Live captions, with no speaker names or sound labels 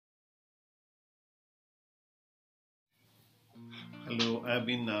So I've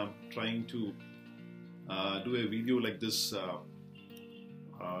been trying to do a video like this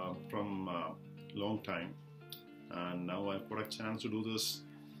from long time, and now I've got a chance to do this.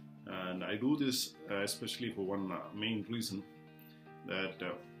 And I do this especially for one main reason, that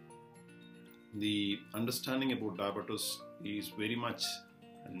the understanding about diabetes is very much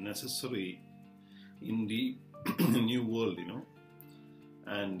necessary in the new world,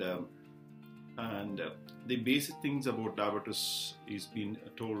 and the basic things about diabetes is being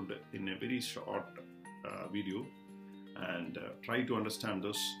told in a very short video, and try to understand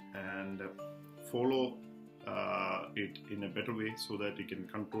this and follow it in a better way so that you can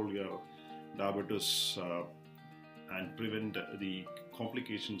control your diabetes and prevent the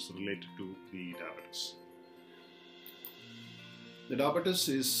complications related to the diabetes. The diabetes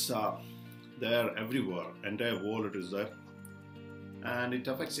is there everywhere, entire world it is there, and it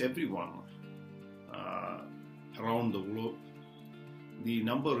affects everyone around the globe. The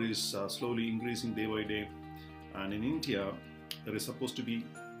number is slowly increasing day by day, and in India there is supposed to be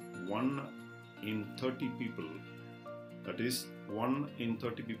 1 in 30 people, that is 1 in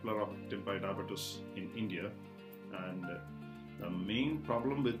 30 people are affected by diabetes in India. And the main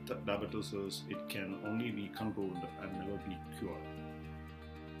problem with diabetes is it can only be controlled and never be cured.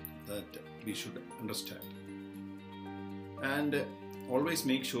 That we should understand. And always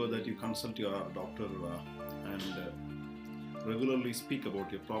make sure that you consult your doctor and regularly speak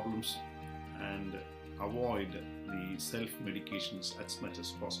about your problems and avoid the self-medications as much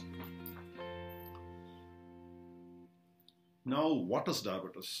as possible. Now, what is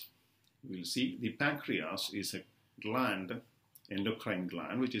diabetes? We'll see. The pancreas is a gland, endocrine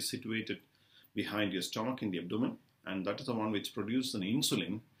gland, which is situated behind your stomach in the abdomen, and that is the one which produces an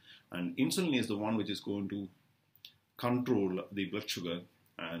insulin, and insulin is the one which is going to control the blood sugar.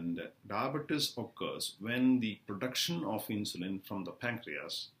 And diabetes occurs when the production of insulin from the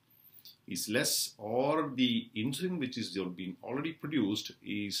pancreas is less, or the insulin which is being already produced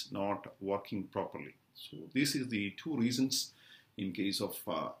is not working properly. So this is the two reasons in case of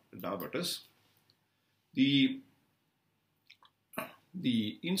diabetes. The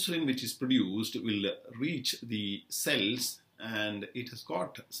insulin which is produced will reach the cells, and it has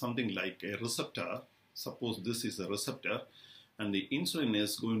got something like a receptor. Suppose this is a receptor, and the insulin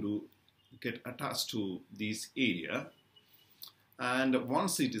is going to get attached to this area, and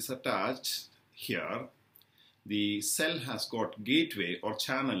once it is attached here, the cell has got gateway or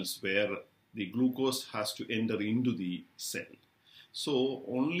channels where the glucose has to enter into the cell. So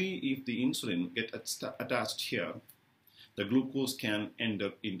only if the insulin gets attached here, the glucose can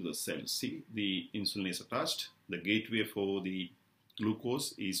enter into the cell. See, the insulin is attached, the gateway for the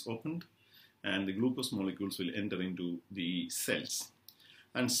glucose is opened, and the glucose molecules will enter into the cells.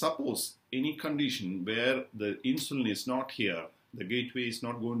 And suppose any condition where the insulin is not here, the gateway is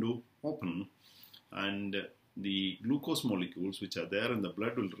not going to open, and the glucose molecules which are there in the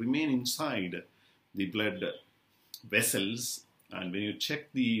blood will remain inside the blood vessels, and when you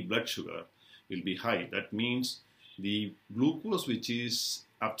check the blood sugar, it will be high. That means the glucose which is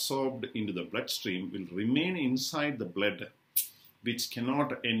absorbed into the bloodstream will remain inside the blood, which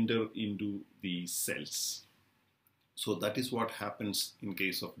cannot enter into the cells. So that is what happens in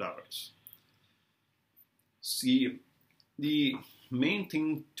case of diabetes. See, the main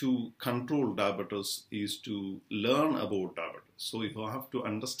thing to control diabetes is to learn about diabetes. So if you have to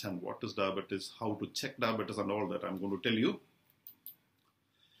understand what is diabetes, how to check diabetes and all that, I'm going to tell you.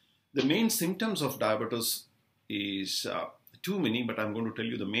 The main symptoms of diabetes is too many, but I'm going to tell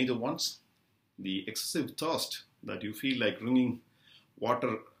you the major ones. The excessive thirst, that you feel like drinking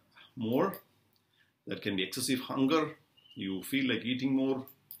water more. There can be excessive hunger, you feel like eating more,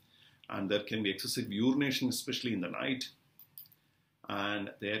 and there can be excessive urination, especially in the night.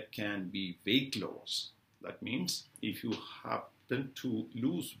 And there can be weight loss. That means if you happen to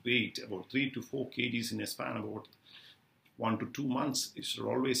lose weight about 3 to 4 kgs in a span of about 1 to 2 months, you should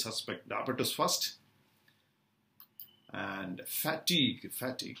always suspect diabetes first. And fatigue,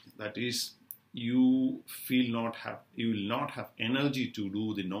 that is, you will not have energy to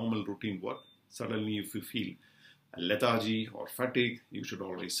do the normal routine work. Suddenly if you feel lethargy or fatigue, you should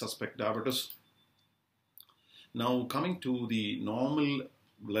always suspect diabetes. Now, coming to the normal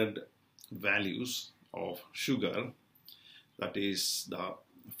blood values of sugar, that is, the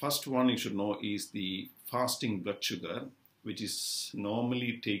first one you should know is the fasting blood sugar, which is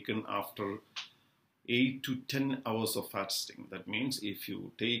normally taken after 8 to 10 hours of fasting. That means if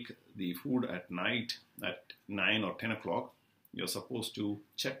you take the food at night at 9 or 10 o'clock, you're supposed to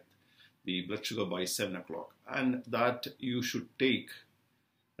check the blood sugar by 7 o'clock, and that you should take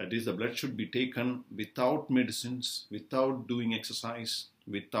That is, the blood should be taken without medicines, without doing exercise,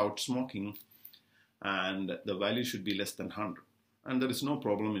 without smoking, and the value should be less than 100. And there is no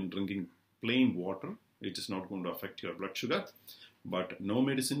problem in drinking plain water. It is not going to affect your blood sugar, but no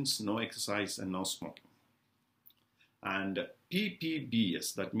medicines, no exercise, and no smoking. And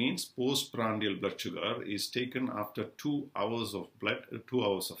PPBS, that means postprandial blood sugar, is taken after 2 hours of 2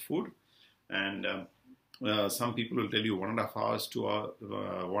 hours of food. And some people will tell you 1.5 hours, 2 hours,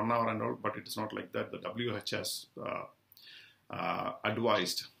 1 hour and all, but it is not like that. The WHO has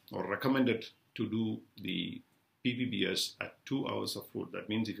advised or recommended to do the PPBS at 2 hours of food. That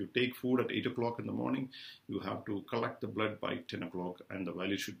means if you take food at 8 o'clock in the morning, you have to collect the blood by 10 o'clock and the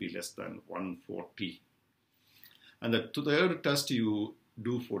value should be less than 140. And the third test you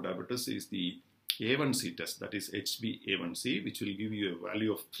do for diabetes is the A1C test, that is HbA1c, which will give you a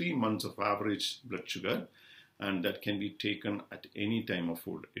value of 3 months of average blood sugar, and that can be taken at any time of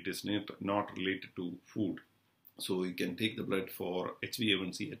food. It is not related to food. So you can take the blood for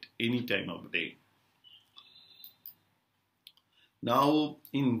HbA1c at any time of the day. Now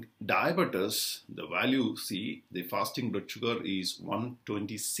in diabetes, the value, see, the fasting blood sugar is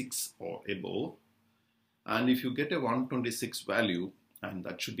 126 or above. And if you get a 126 value, and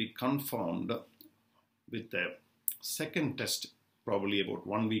that should be confirmed with the second test probably about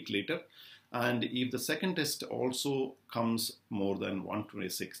 1 week later. And if the second test also comes more than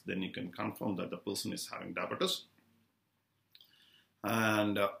 126, then you can confirm that the person is having diabetes.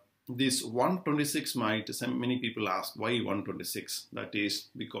 And this 126 many people ask, why 126? That is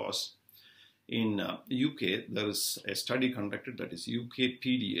because in UK, there is a study conducted, that is UK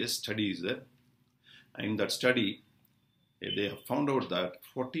PDS study is there. In that study, they have found out that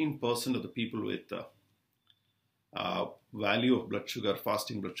 14% of the people with value of blood sugar,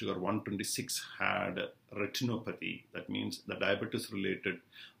 fasting blood sugar 126 had retinopathy. That means the diabetes related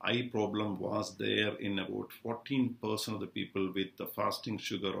eye problem was there in about 14% of the people with the fasting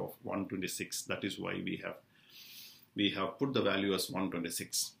sugar of 126. That is why we have put the value as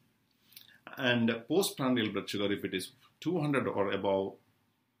 126. And postprandial blood sugar, if it is 200 or above,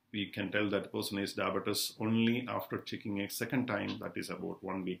 we can tell that the person is diabetes only after checking a second time, that is about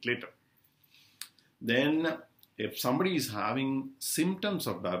 1 week later. Then if somebody is having symptoms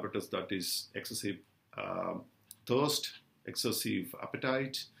of diabetes, that is excessive thirst, excessive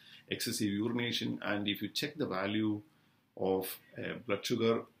appetite, excessive urination, and if you check the value of blood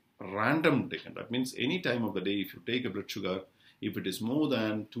sugar random taken, that means any time of the day if you take a blood sugar, if it is more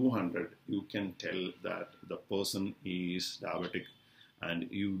than 200, you can tell that the person is diabetic and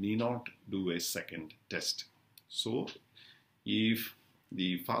you need not do a second test. So if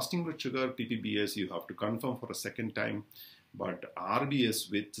the fasting blood sugar, PPBS, you have to confirm for a second time, but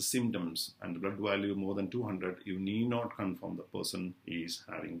RBS with symptoms and blood value more than 200, you need not confirm the person is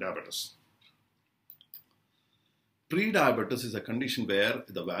having diabetes. Pre-diabetes is a condition where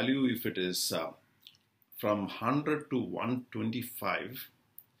the value, if it is from 100 to 125,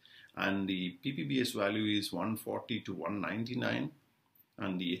 and the PPBS value is 140 to 199,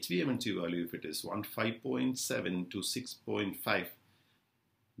 and the HbA1c value, if it is 5.7 to 6.5,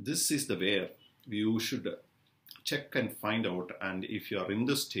 this is the where you should check and find out. And if you are in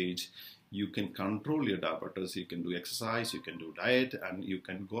this stage, you can control your diabetes, you can do exercise, you can do diet, and you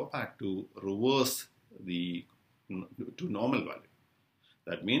can go back to reverse to normal value.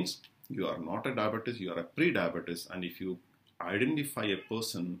 That means you are not a diabetes, you are a pre-diabetes, and if you identify a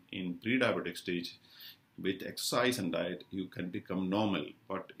person in pre-diabetic stage with exercise and diet, you can become normal.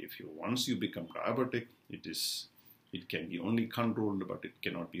 But once you become diabetic, it can be only controlled, but it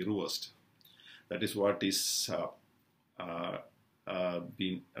cannot be reversed. That is what is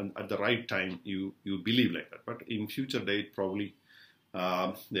been at the right time. You believe like that, but in future date probably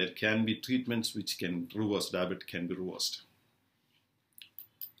there can be treatments which can reverse diabetes, can be reversed.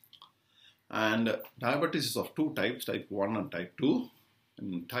 And diabetes is of two types, type 1 and type 2.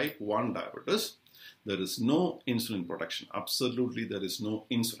 In type 1 diabetes, there is no insulin production. Absolutely, there is no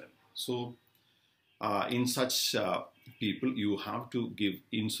insulin. So, in such people, you have to give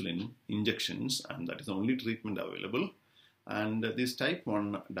insulin injections, and that is the only treatment available. And this type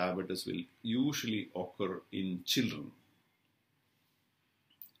 1 diabetes will usually occur in children.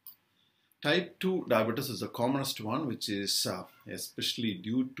 Type 2 diabetes is the commonest one, which is especially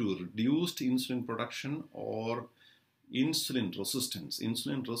due to reduced insulin production or insulin resistance.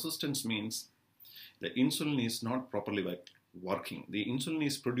 Insulin resistance means the insulin is not properly working. The insulin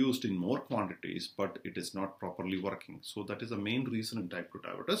is produced in more quantities, but it is not properly working. So that is the main reason in type 2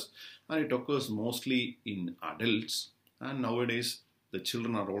 diabetes, and it occurs mostly in adults. And nowadays, the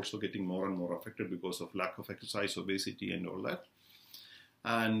children are also getting more and more affected because of lack of exercise, obesity, and all that.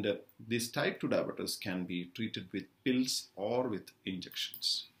 And this type 2 diabetes can be treated with pills or with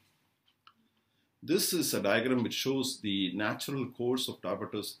injections. This is a diagram which shows the natural course of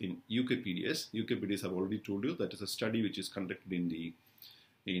diabetes in UKPDS. UKPDS I've already told you, that is a study which is conducted in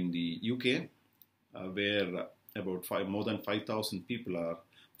the UK, where about more than 5,000 people are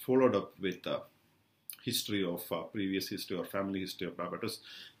followed up with history of previous history or family history of diabetes.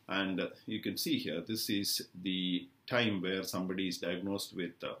 And you can see here, this is the time where somebody is diagnosed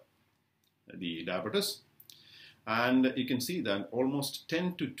with the diabetes. And you can see that almost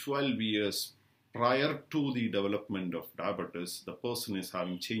 10 to 12 years prior to the development of diabetes, the person is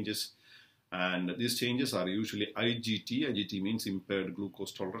having changes. And these changes are usually IGT. IGT means impaired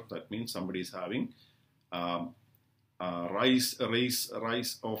glucose tolerance. That means somebody is having rise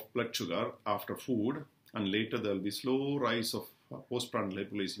of blood sugar after food, and later there will be slow rise of postprandial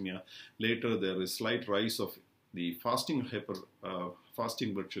hypoglycemia. Later there is slight rise of the fasting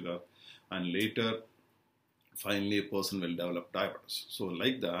blood sugar, and later finally a person will develop diabetes. So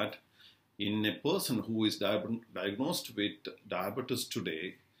like that, in a person who is diagnosed with diabetes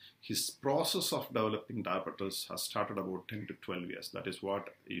today, his process of developing diabetes has started about 10 to 12 years. That is what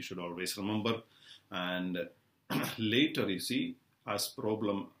you should always remember. And later, you see, as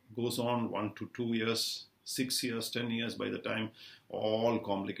problem goes on 1 to 2 years, 6 years, 10 years, by the time all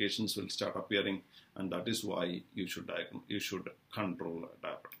complications will start appearing, and that is why you should control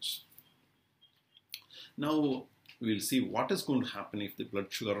diabetes. Now we'll see what is going to happen if the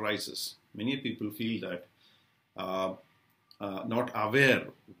blood sugar rises. Many people feel that not aware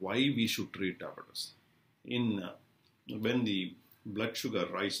why we should treat diabetes. When the blood sugar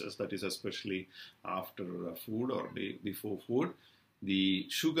rises, that is especially after food or before food, the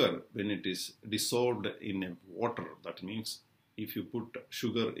sugar, when it is dissolved in water, that means if you put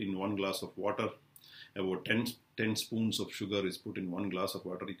sugar in 1 glass of water, about 10 spoons of sugar is put in 1 glass of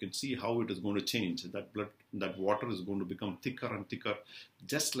water, you can see how it is going to change. That water is going to become thicker and thicker.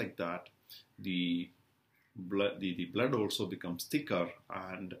 Just like that, the blood also becomes thicker,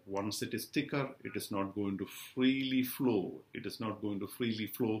 and once it is thicker, it is not going to freely flow. It is not going to freely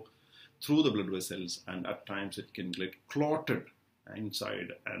flow through the blood vessels, and at times it can get clotted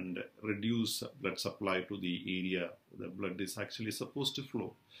inside and reduce blood supply to the area the blood is actually supposed to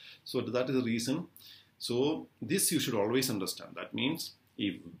flow. So that is the reason. So this you should always understand. That means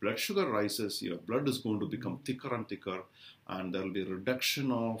if blood sugar rises, your blood is going to become thicker and thicker, and there will be a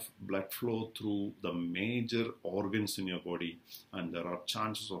reduction of blood flow through the major organs in your body, and there are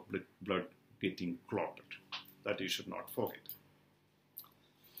chances of blood getting clotted. That you should not forget.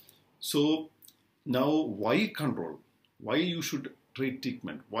 So now, why control? Why you should treat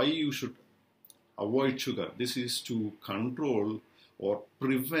treatment? Why you should avoid sugar? This is to control or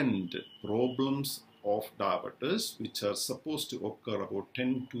prevent problems of diabetes, which are supposed to occur about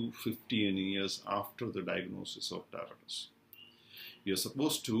 10 to 15 years after the diagnosis of diabetes. You're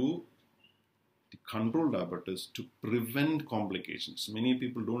supposed to control diabetes to prevent complications. Many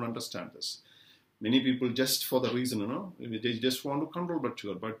people don't understand this. Many people just for the reason, they just want to control blood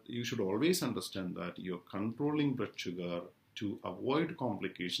sugar, but you should always understand that you're controlling blood sugar to avoid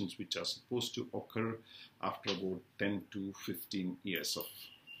complications which are supposed to occur after about 10 to 15 years of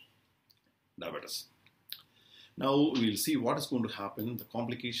diabetes. Now we'll see what is going to happen. The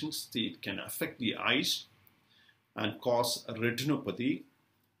complications, it can affect the eyes and cause retinopathy,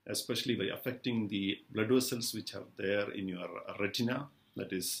 especially by affecting the blood vessels which are there in your retina.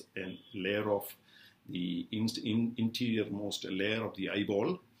 That is a layer of the interiormost layer of the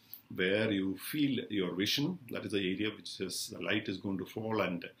eyeball, where you feel your vision. That is the area which is the light is going to fall,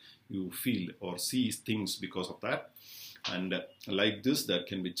 and you feel or see things because of that. And like this, there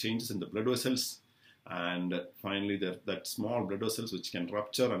can be changes in the blood vessels, and finally that small blood vessels which can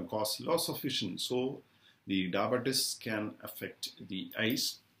rupture and cause loss of vision. So the diabetes can affect the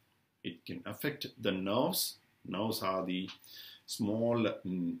eyes. It can affect the nerves. Nerves are the small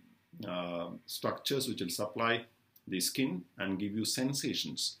structures which will supply the skin and give you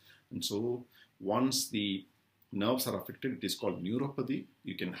sensations. And so once the nerves are affected, it is called neuropathy.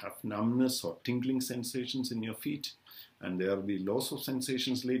 You can have numbness or tingling sensations in your feet, and there will be loss of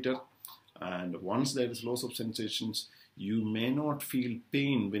sensations later. And once there is loss of sensations, you may not feel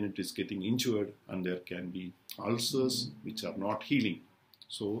pain when it is getting injured, and there can be ulcers which are not healing.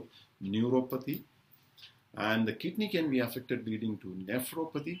 So neuropathy. And the kidney can be affected, leading to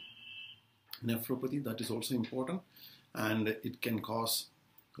nephropathy. Nephropathy, that is also important, and it can cause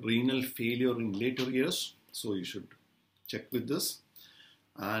renal failure in later years. So you should check with this.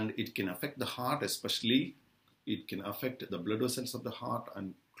 And it can affect the heart, especially it can affect the blood vessels of the heart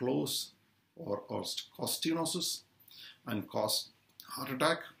and close or cause stenosis and cause heart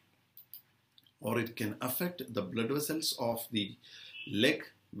attack, or it can affect the blood vessels of the leg,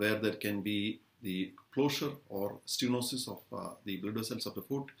 where there can be the closure or stenosis of the blood vessels of the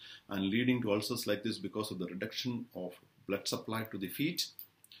foot, and leading to ulcers like this because of the reduction of blood supply to the feet.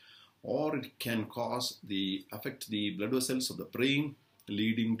 Or it can affect the blood vessels of the brain,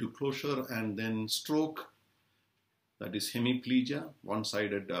 leading to closure and then stroke, that is hemiplegia,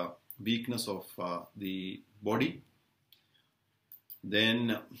 one-sided weakness of the body.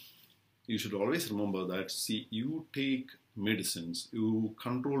 Then you should always remember that, see, you take medicines, you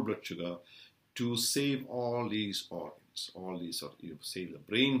control blood sugar to save all these organs. You save the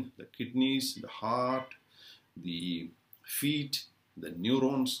brain, the kidneys, the heart, the feet, the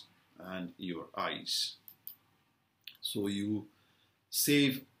neurons, and your eyes. So you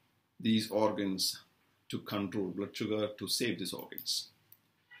save these organs to control blood sugar, to save these organs.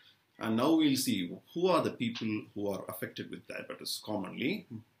 And now we'll see who are the people who are affected with diabetes commonly.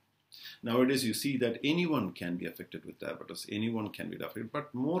 Nowadays you see that anyone can be affected with diabetes, anyone can be affected,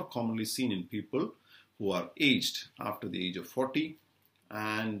 but more commonly seen in people who are aged after the age of 40.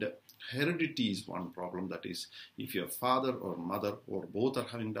 And heredity is one problem, that is, if your father or mother or both are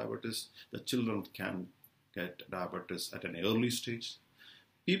having diabetes, the children can get diabetes at an early stage.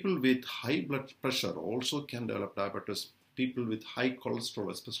 People with high blood pressure also can develop diabetes. People with high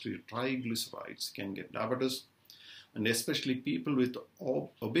cholesterol, especially triglycerides, can get diabetes. And especially people with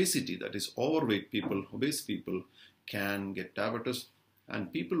obesity, that is overweight people, obese people, can get diabetes.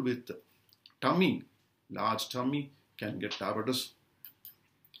 And people with tummy, large tummy, can get diabetes.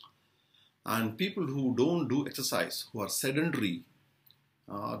 And people who don't do exercise, who are sedentary,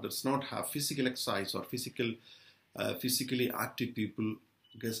 does not have physical exercise, or physically active people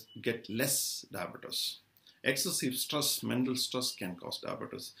get less diabetes. Excessive stress, mental stress, can cause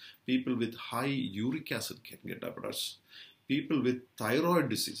diabetes. People with high uric acid can get diabetes. People with thyroid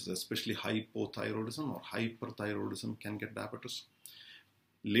diseases, especially hypothyroidism or hyperthyroidism, can get diabetes.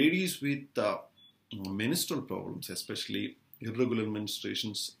 Ladies with menstrual problems, especially irregular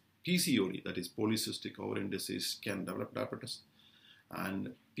menstruations, PCOD, that is polycystic ovarian disease, can develop diabetes.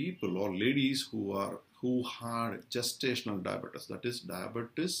 And people or ladies who had gestational diabetes, that is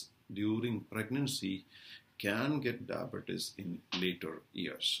diabetes during pregnancy, can get diabetes in later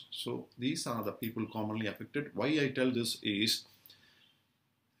years. So these are the people commonly affected. Why I tell this is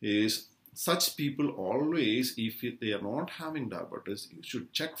such people always, if they are not having diabetes, you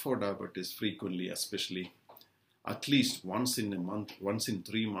should check for diabetes frequently, especially at least once in a month, once in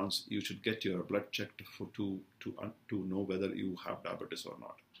 3 months, you should get your blood checked to know whether you have diabetes or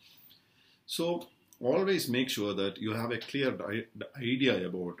not. So always make sure that you have a clear idea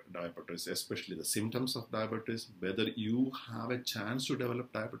about diabetes, especially the symptoms of diabetes, whether you have a chance to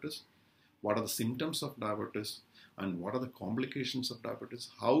develop diabetes, what are the symptoms of diabetes, and what are the complications of diabetes.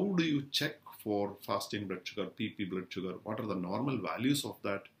 How do you check for fasting blood sugar, PP blood sugar, what are the normal values of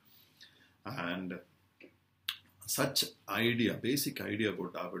that, and such idea, basic idea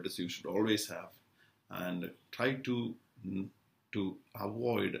about diabetes you should always have, and try to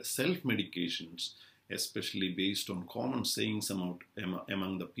avoid self-medications, especially based on common sayings among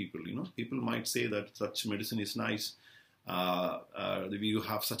the people. You know, people might say that such medicine is nice, you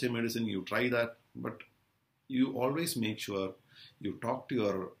have such a medicine, you try that, but you always make sure you talk to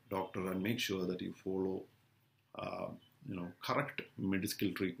your doctor and make sure that you follow correct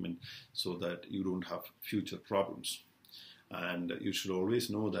medical treatment so that you don't have future problems. And you should always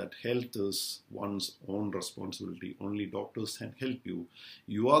know that health is one's own responsibility. Only doctors can help you.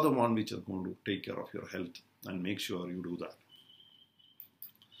 You are the one which are going to take care of your health, and make sure you do that.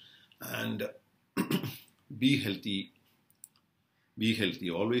 And be healthy. Be healthy.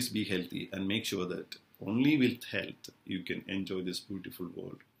 Always be healthy, and make sure that only with health you can enjoy this beautiful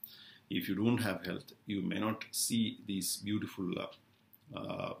world. If you don't have health, you may not see these beautiful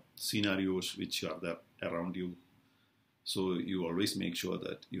scenarios which are there around you. So you always make sure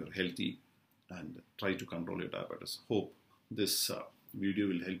that you're healthy and try to control your diabetes. Hope this video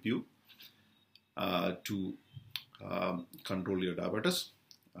will help you to control your diabetes.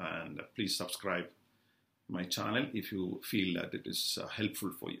 And please subscribe my channel if you feel that it is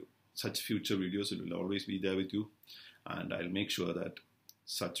helpful for you. Such future videos will always be there with you, and I'll make sure that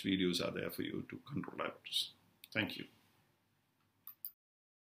such videos are there for you to control diabetes. Thank you.